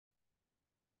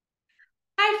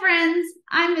Hi friends,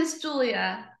 I'm Miss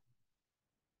Julia.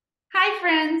 Hi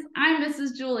friends, I'm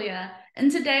Mrs. Julia, and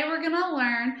today we're going to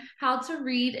learn how to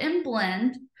read and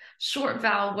blend short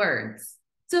vowel words.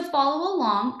 To follow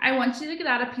along, I want you to get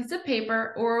out a piece of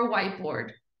paper or a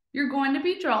whiteboard. You're going to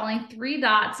be drawing 3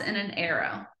 dots and an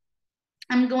arrow.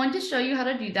 I'm going to show you how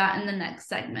to do that in the next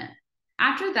segment.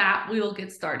 After that, we will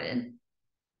get started.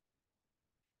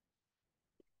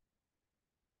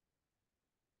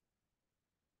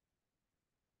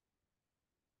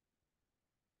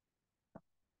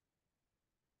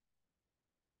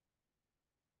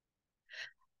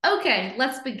 Okay,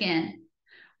 let's begin.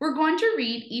 We're going to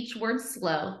read each word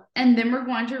slow, and then we're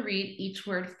going to read each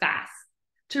word fast.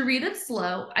 To read it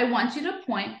slow, I want you to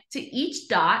point to each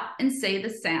dot and say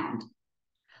the sound.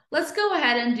 Let's go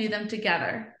ahead and do them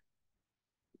together.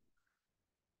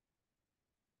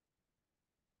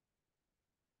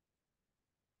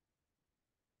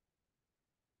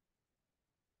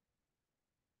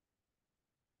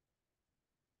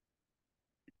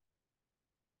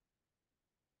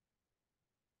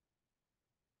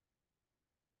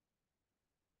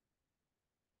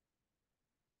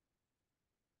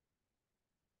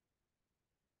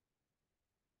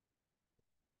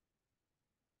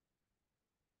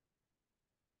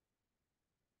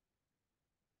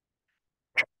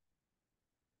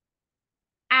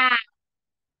 Ah,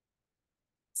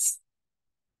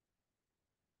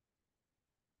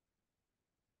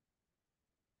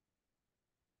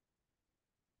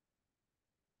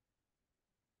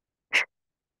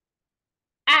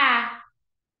 ah.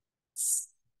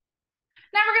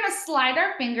 Now we're going to slide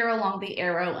our finger along the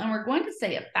arrow and we're going to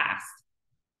say it fast.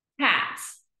 Cat.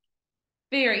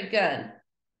 Very good.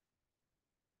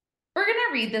 We're going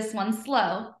to read this one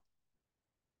slow.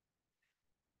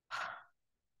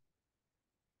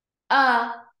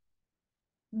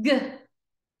 G. Now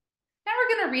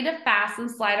we're going to read it fast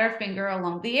and slide our finger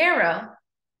along the arrow.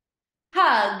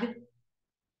 Hug.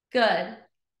 Good.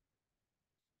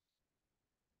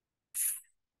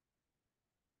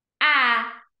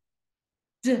 Ah.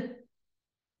 D.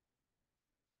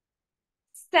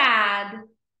 Sad.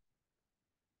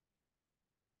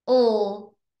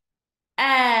 L.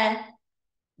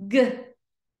 G.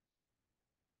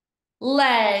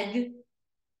 Leg.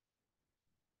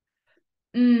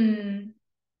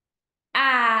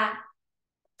 A.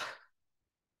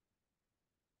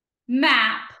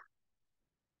 Map.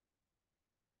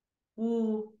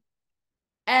 W.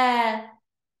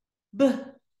 B.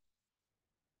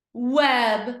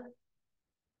 Web.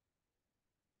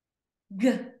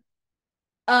 G.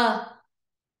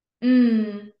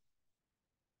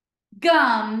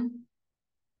 Gum.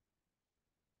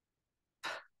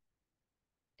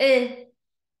 G.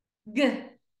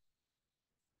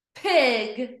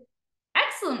 Pig.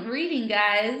 Excellent reading,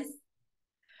 guys.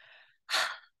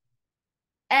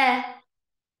 Eh.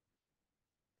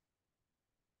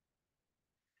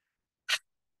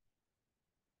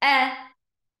 Eh.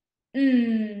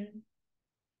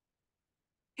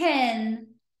 Pin.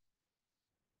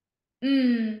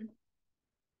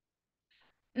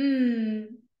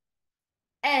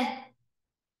 Eh.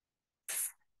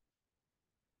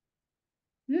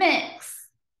 Mix.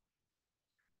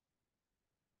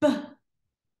 B.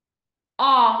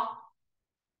 Off.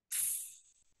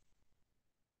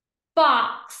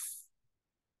 Box.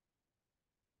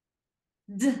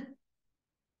 D.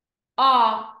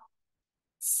 Off.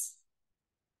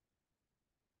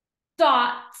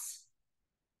 Dot.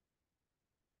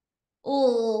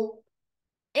 L.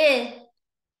 I.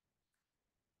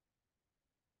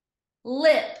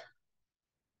 Lip.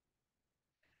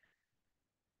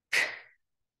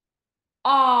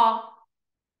 Aw.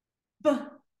 B.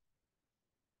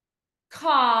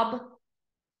 Cob.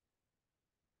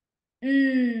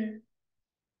 T.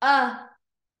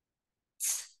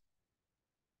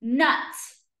 Nut.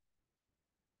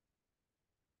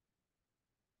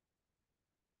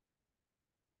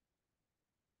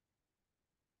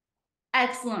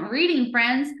 Excellent reading,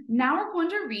 friends. Now we're going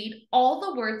to read all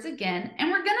the words again, and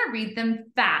we're going to read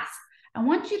them fast. I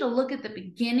want you to look at the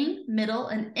beginning, middle,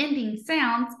 and ending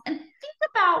sounds and think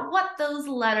about what those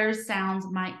letter sounds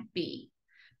might be.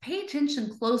 Pay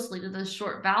attention closely to those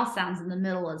short vowel sounds in the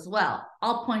middle as well.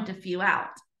 I'll point a few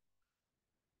out.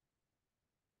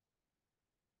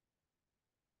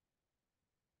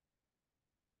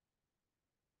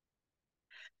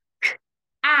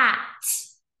 At.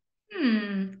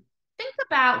 Think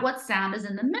about what sound is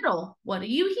in the middle. What do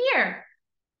you hear?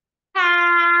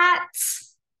 Cat.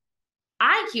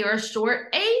 I hear a short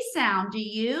A sound. Do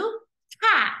you?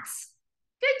 Cat.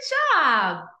 Good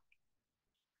job.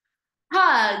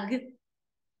 Hug.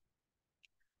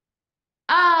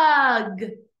 Ugh.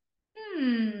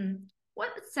 What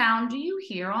sound do you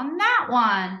hear on that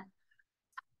one?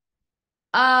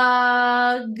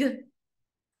 Ugh.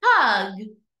 Hug.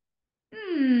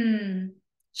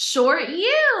 Short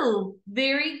U.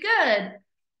 Very good.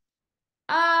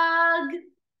 Ugh.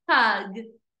 Hug.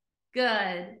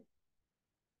 Good.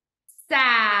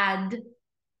 Sad.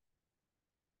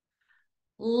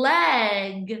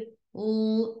 Leg.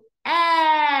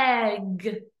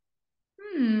 Egg.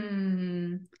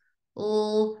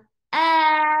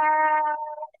 Egg.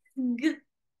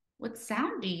 What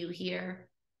sound do you hear?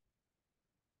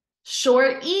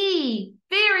 Short E.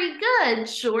 Very good.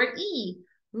 Short E.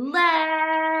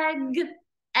 Leg.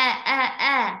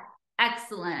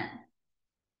 Excellent.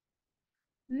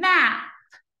 Map.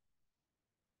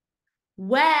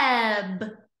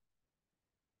 Web.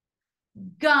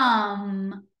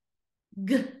 Gum.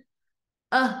 G.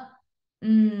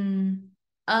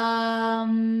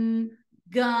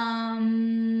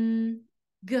 Gum.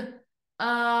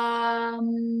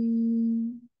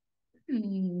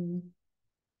 G.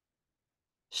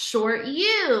 Short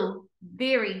U.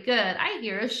 Very good. I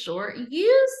hear a short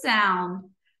U sound.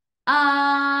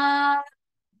 Gun.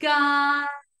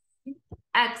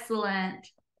 Excellent.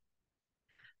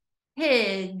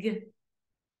 Pig.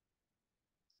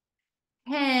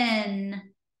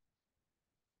 Hen.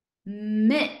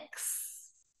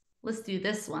 Mix. Let's do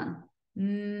this one.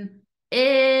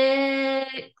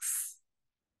 X.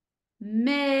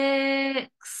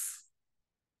 Mix.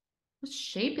 What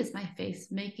shape is my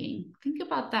face making? Think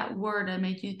about that word I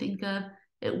made you think of.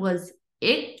 It was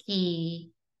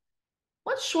icky.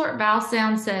 What short vowel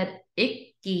sound said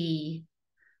icky?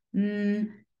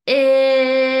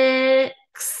 X.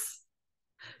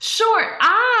 Short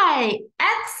I.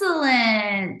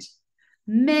 Excellent.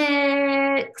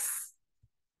 Mix.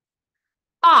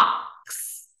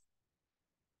 Ox.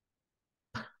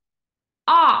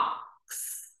 Ox.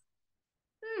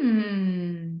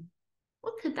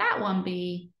 What could that one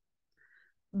be?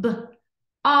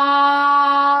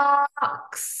 Ox.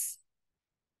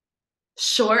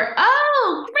 Short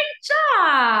O. Great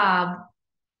job.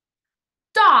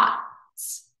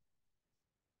 Dots.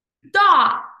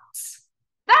 Dots.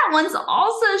 That one's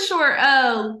also short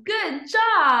O. Good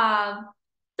job.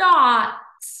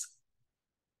 Dots.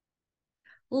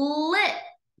 Lip.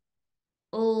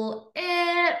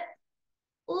 Lip.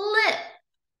 Lip.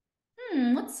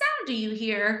 What sound do you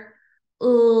hear?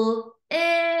 Lip.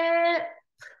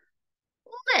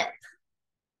 Lip.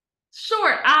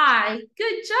 Short I.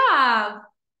 Good job.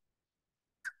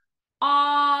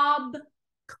 Ob.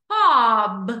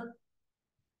 Cob.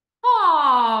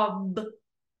 Cob.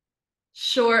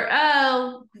 Short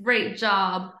O. Great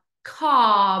job.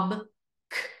 Cob.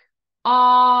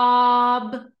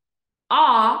 Ob.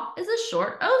 Ah is a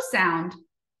short O sound.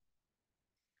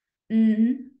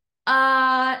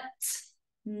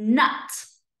 Nut.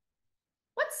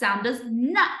 What sound does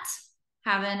nut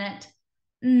have in it?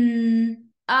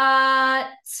 Nut.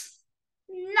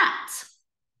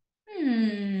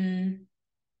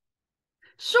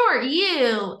 Short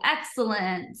U.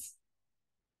 Excellent.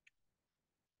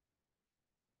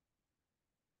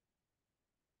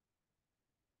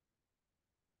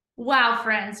 Wow,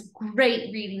 friends,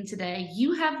 great reading today.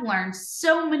 You have learned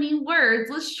so many words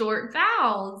with short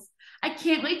vowels. I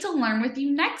can't wait to learn with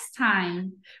you next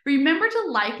time. Remember to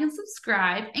like and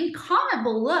subscribe and comment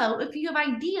below if you have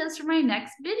ideas for my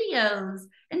next videos.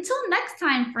 Until next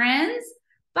time, friends.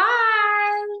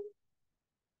 Bye.